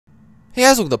Hey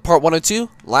guys, welcome to part 102.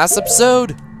 Last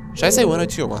episode. Should I say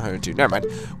 102 or 102? Never mind.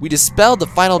 We dispelled the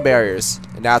final barriers,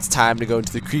 and now it's time to go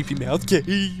into the creepy mouth cave.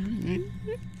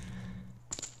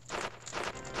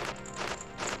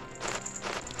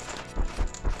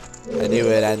 I knew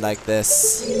it'd end like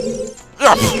this. You mean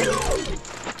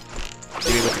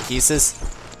with the Keeses?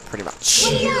 Pretty much.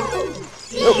 Get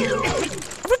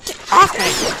off me!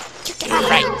 Get off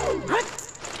me!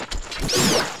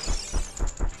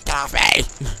 Get off me!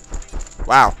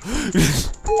 Wow.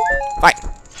 Fight!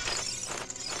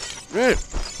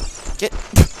 Get.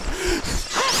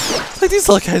 Like these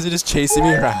little guys are just chasing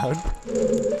me around.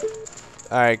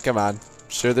 Alright, come on.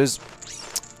 Sure, there's.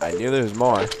 I knew there was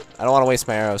more. I don't want to waste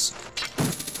my arrows.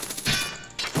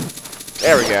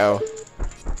 There we go.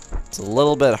 It's a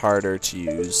little bit harder to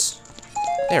use.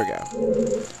 There we go.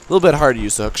 A little bit harder to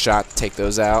use the hook shot to take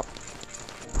those out.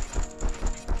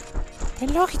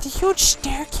 And look at the huge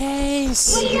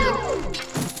staircase!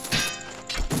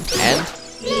 And?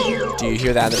 Do you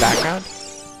hear that in the background?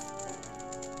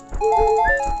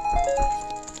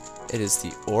 It is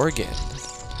the organ.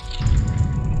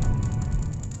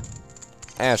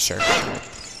 Yeah, sure.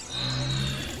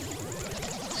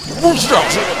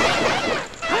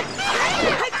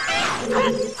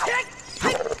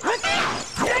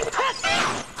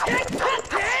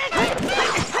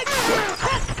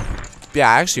 Yeah,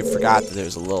 I actually forgot that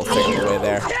there's a little thing on the way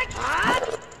there.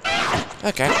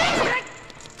 Okay.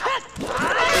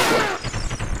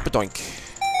 Badoink.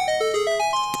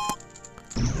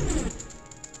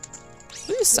 What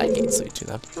do these side gates lead to,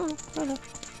 them? I don't know.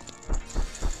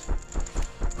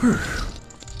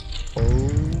 Oh,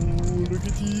 look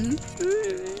at you.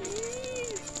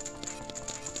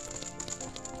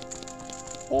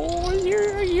 Oh,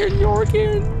 you're the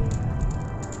organ.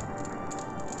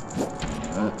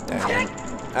 Dang it.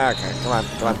 Okay, come on,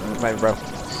 bro.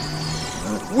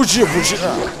 What's up?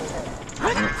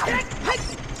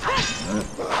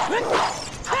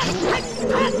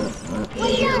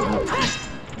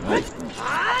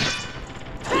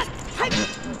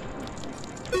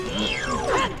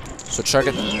 So chuck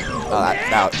it. Oh,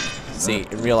 that. See,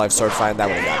 in real life sword fight, that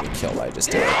would have got me killed. I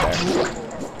just did it right there.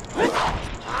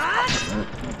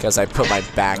 Because I put my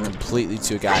back completely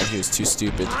to a guy who was too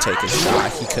stupid to take a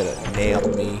shot. He could have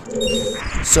nailed me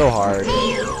so hard.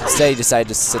 Instead, he decided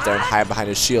to sit there and hide behind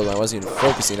his shield. And I wasn't even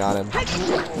focusing on him.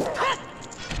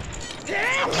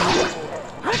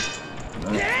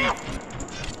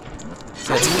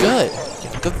 That's good. You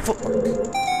have good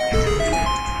footwork.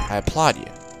 I applaud you.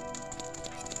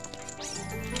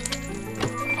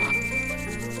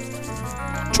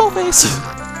 Trophies.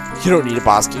 You don't need a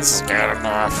boss key. Scared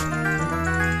enough.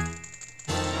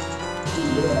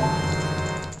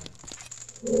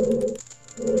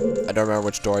 I don't remember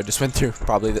which door I just went through.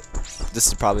 Probably this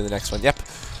is probably the next one. Yep.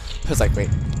 I was like, wait.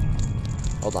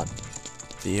 Hold on.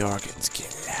 The organs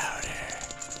get louder.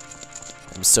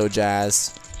 I'm so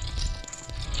jazzed.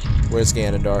 Where's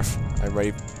Ganondorf? I'm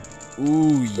ready.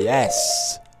 Ooh,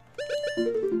 yes.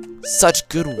 Such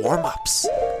good warm-ups.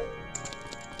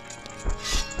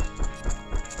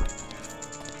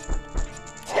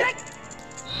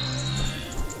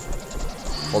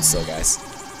 Hold still, guys.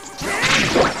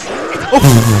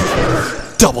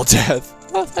 Oh, double death.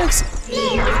 Oh, thanks.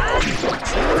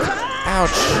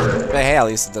 Ouch. But hey, at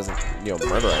least it doesn't,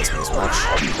 murderize me as much.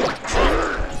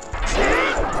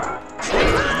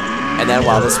 And then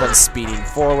while this one's speeding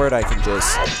forward, I can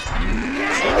just.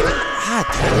 Ah,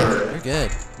 dang it. You're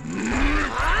good.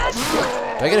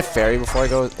 Do I get a fairy before I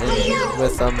go in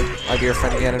with my dear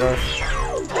friend Ganondorf?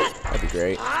 That'd be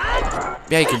great.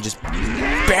 Yeah, you can just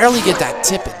barely get that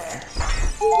tip in there.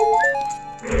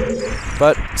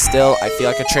 But still, I feel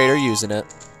like a traitor using it.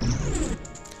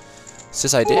 It's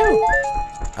just I do.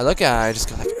 I look at it, I just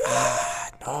go like,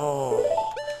 no.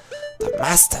 The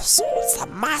master sword. It's the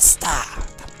master.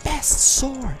 The best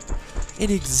sword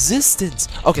in existence.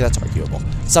 Okay, that's arguable.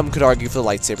 Some could argue for the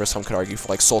lightsaber. Some could argue for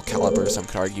like Soul Calibur. Some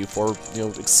could argue for,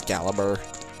 Excalibur.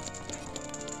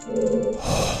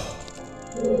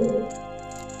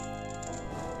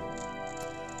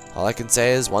 All I can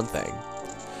say is one thing.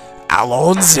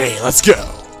 Alonze, let's go!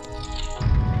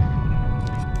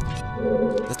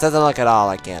 This doesn't look at all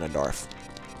like Ganondorf.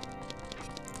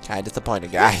 Kinda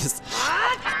disappointed, guys.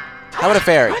 How about a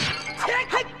fairy?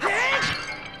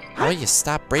 How about you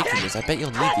stop breaking these? I bet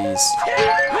you'll need these.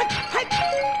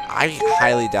 I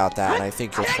highly doubt that, and I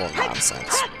think you're full of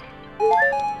nonsense.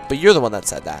 But you're the one that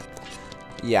said that.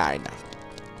 Yeah, I know.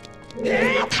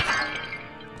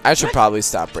 I should probably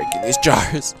stop breaking these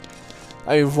jars.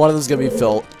 I mean, one of them's gonna be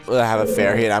filled. I have a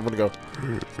fairy, and I'm gonna go.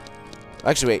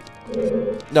 Actually, wait.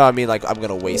 No, I mean, like, I'm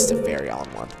gonna waste a fairy on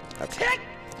one. Okay.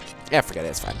 Yeah, forget it.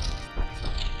 It's fine.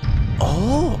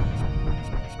 Oh!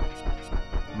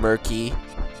 Murky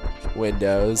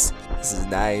windows. This is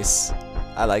nice.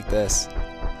 I like this.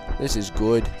 This is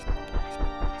good.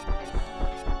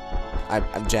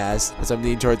 I'm jazzed as I'm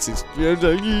leaning towards 6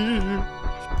 p.m.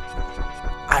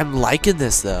 I'm liking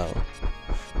this, though.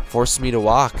 Force me to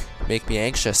walk. Make me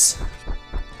anxious.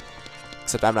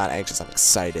 Except I'm not anxious. I'm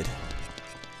excited.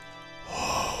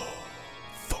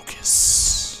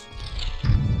 Focus.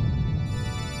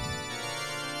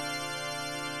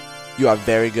 You are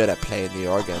very good at playing the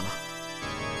organ.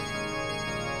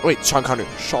 Wait, Sean Connery.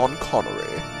 Sean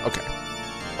Connery. Okay.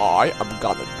 I am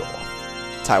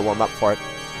Ganondorf. That's how I warm up for it.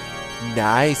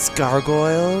 Nice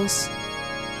gargoyles.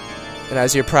 And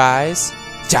as your prize,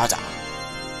 Zelda.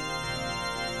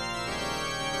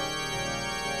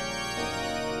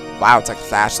 Wow, it's like a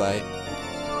flashlight.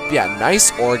 But yeah,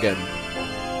 nice organ.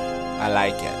 I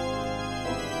like it.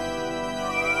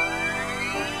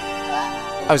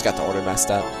 I always got the order messed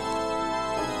up.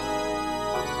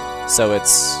 So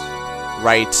it's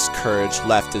right courage,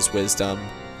 left is wisdom.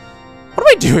 What am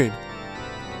I doing?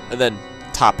 And then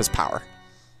top is power.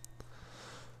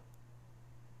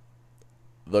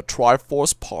 The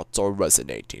Triforce parts are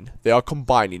resonating. They are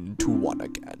combining into one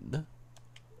again.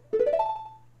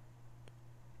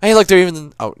 Hey, look, they're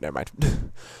even... Oh, never mind.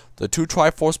 The two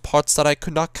Triforce parts that I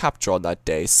could not capture on that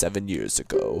day 7 years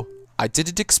ago. I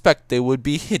didn't expect they would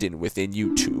be hidden within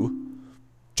you two.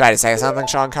 Try to say something,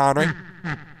 Sean Connery?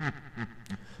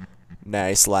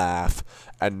 Nice laugh.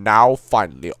 And now,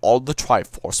 finally, all the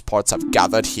Triforce parts have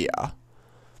gathered here.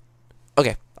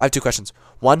 Okay, I have two questions.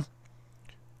 One,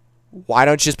 why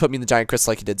don't you just put me in the giant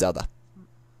crystal like you did Zelda?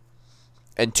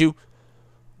 And two,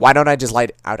 why don't I just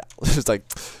light it out? It's like,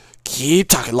 keep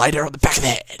talking lighter on the back of the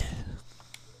head.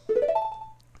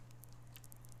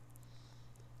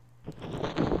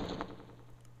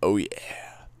 Oh yeah.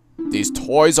 These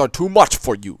toys are too much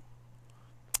for you.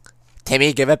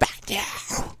 Timmy, give it back. Yeah.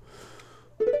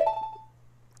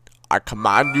 I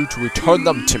command you to return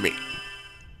them to me.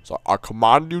 So I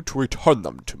command you to return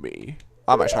them to me.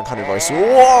 Oh, my Sean Connery voice.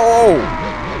 Whoa!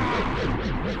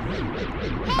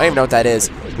 I don't even know what that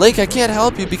is. Link, I can't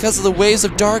help you because of the waves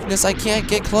of darkness. I can't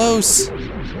get close.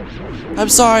 I'm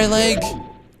sorry, Link.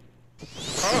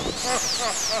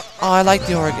 Oh, I like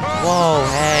the organ. Whoa,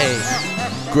 hey.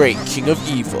 Great King of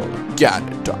Evil.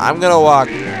 Ganondorf. I'm gonna walk.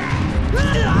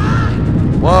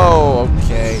 Whoa,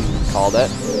 okay. Called it.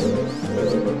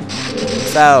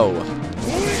 So.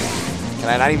 Can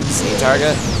I not even see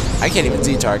target? I can't even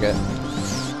see target.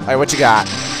 Alright, what you got?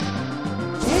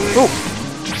 Ooh!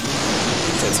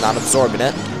 So it's not absorbing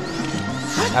it.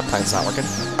 That plan's not working.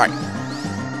 Alright.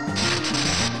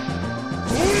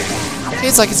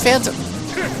 It's like it's Phantom.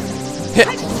 Hit!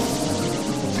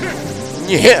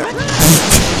 Yeah!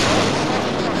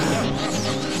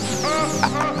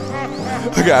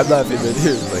 Okay, I'm laughing, but he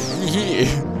was like,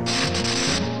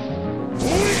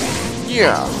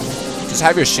 yeah! Just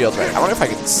have your shield ready. I wonder if I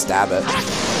can stab it.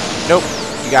 Nope.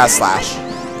 You gotta slash.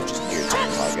 Just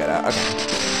irritating while I get out. Okay.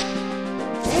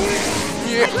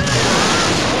 Yeah.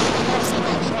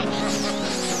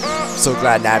 So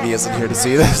glad Navi isn't here to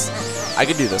see this. I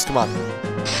can do this. Come on.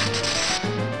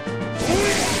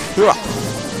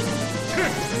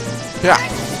 Yeah.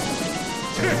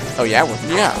 Oh yeah. Well,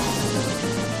 yeah.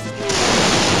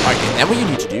 All right. And then what you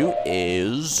need to do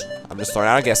is, I'm just throwing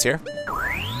out a guess here.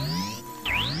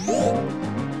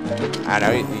 I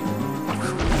know.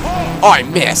 Oh, I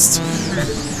missed.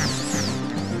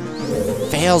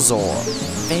 Fail, Zor.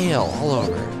 Fail all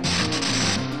over.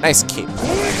 Nice cape.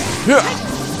 Yeah.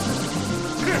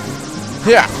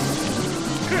 Yeah.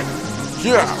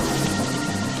 Yeah.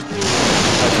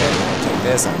 Okay, I'll take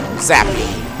this. I'm gonna zap you.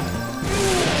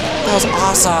 That was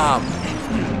awesome.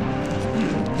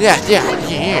 Yeah.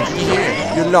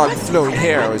 Your long flowing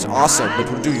hair is awesome, but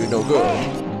will do you no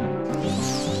good.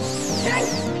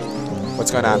 What's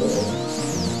going on?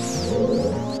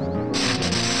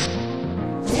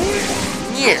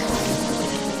 Yeah.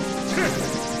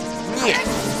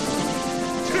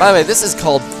 By the way, this is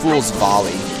called Fool's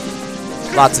Volley.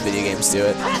 Lots of video games do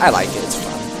it. I like it. It's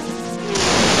fun.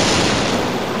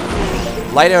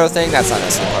 Light arrow thing, that's not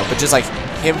necessarily hard, but just like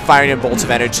him firing in bolts of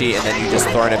energy and then you just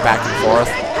throwing it back and forth.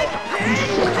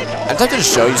 I'm tempted to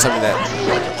show you something that...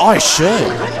 Oh, I should.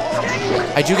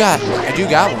 I do got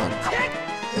one.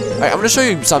 Alright, I'm gonna show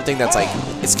you something that's like,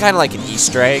 it's kind of like an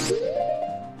Easter egg,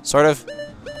 sort of.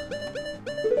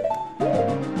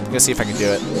 I'm gonna see if I can do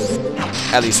it,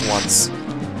 at least once.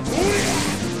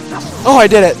 Oh, I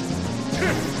did it!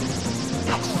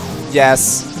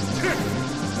 Yes.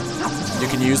 you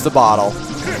can use the bottle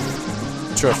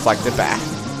to reflect it back.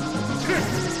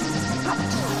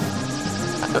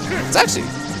 It's actually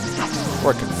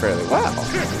working fairly well.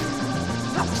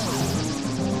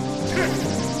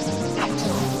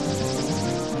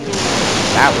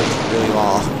 That was really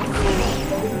long.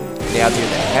 Nailed you in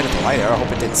the head of the light arrow. I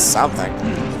hope it did something.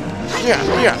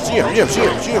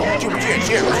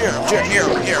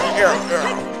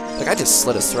 Like, I just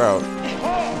slit his throat.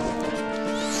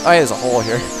 Oh, yeah, there's a hole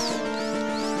here.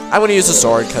 I'm gonna use the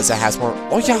sword because it has more.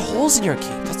 Oh, yeah, holes in your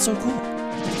cape. That's so cool.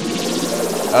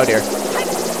 Oh, dear.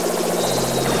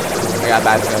 I got a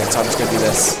bad feeling, so I'm just gonna do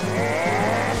this.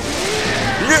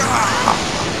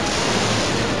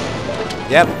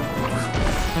 Yep.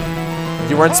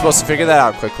 You weren't supposed to figure that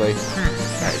out quickly.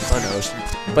 Alright, knows.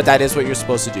 But that is what you're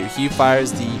supposed to do. He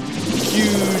fires the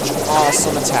huge,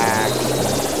 awesome attack.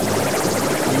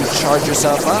 You charge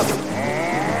yourself up.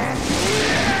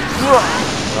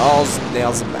 It all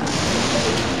nails him back.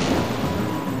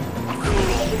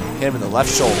 Hit him in the left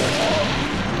shoulder.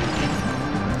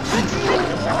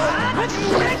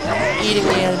 Eat it,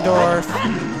 Ganondorf.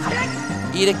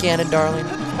 Eat it, Ganon, darling.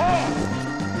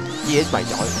 He is my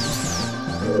darling.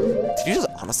 Did you just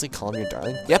honestly call him your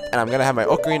darling? Yep, and I'm gonna have my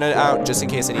ocarina out just in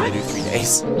case I need to do 3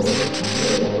 days.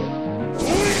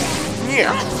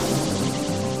 Yeah.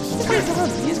 He's my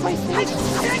darling. He is my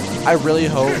favorite. I really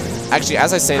hope. Actually,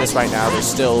 as I say this right now, they're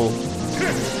still,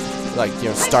 like, you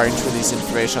know, starting to release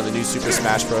information on the new Super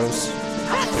Smash Bros. You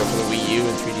know, for the Wii U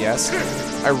and 3DS.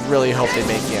 I really hope they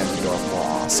make Ganondorf more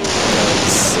awesome.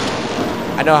 Because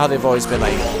I know how they've always been,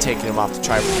 like, taking him off to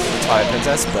try for Twilight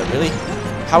Princess, but really,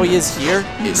 how he is here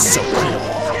is so cool.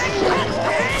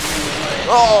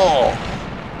 Oh!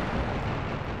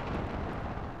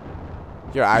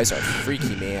 Your eyes are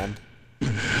freaky, man.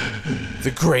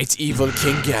 The great evil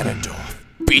King Ganondorf,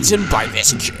 beaten by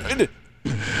this kid?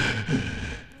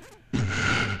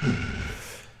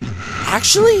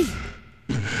 Actually,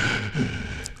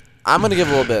 I'm gonna give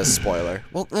a little bit of spoiler.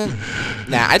 Well,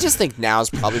 nah, I just think now is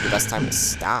probably the best time to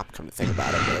stop, come to think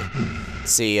about it, really.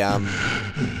 See,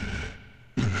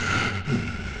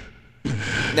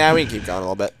 nah, we can keep going a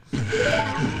little bit.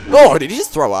 Oh, did he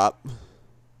just throw up?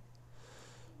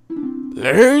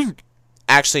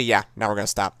 Actually, yeah, now we're gonna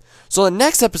stop. So the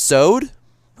next episode,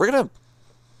 we're gonna,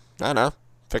 I don't know,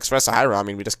 fix the rest of Hyrule. I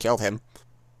mean, we just killed him.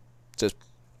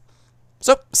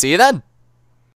 So, see you then.